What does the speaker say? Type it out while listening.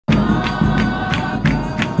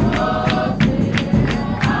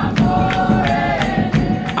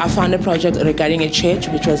I found a project regarding a church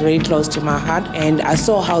which was very close to my heart, and I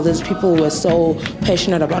saw how these people were so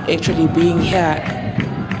passionate about actually being here.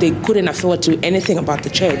 They couldn't afford to do anything about the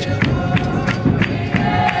church.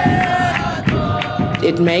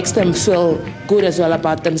 It makes them feel good as well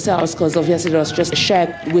about themselves, because obviously it was just a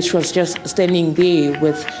shack which was just standing there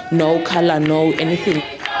with no color, no anything.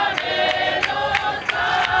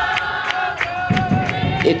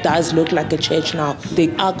 It does look like a church now.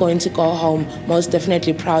 They are going to go home most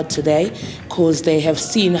definitely proud today, because they have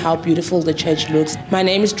seen how beautiful the church looks. My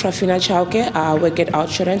name is Trafina Chauke. I work at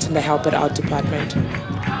OUTsurance in the Help It Out department.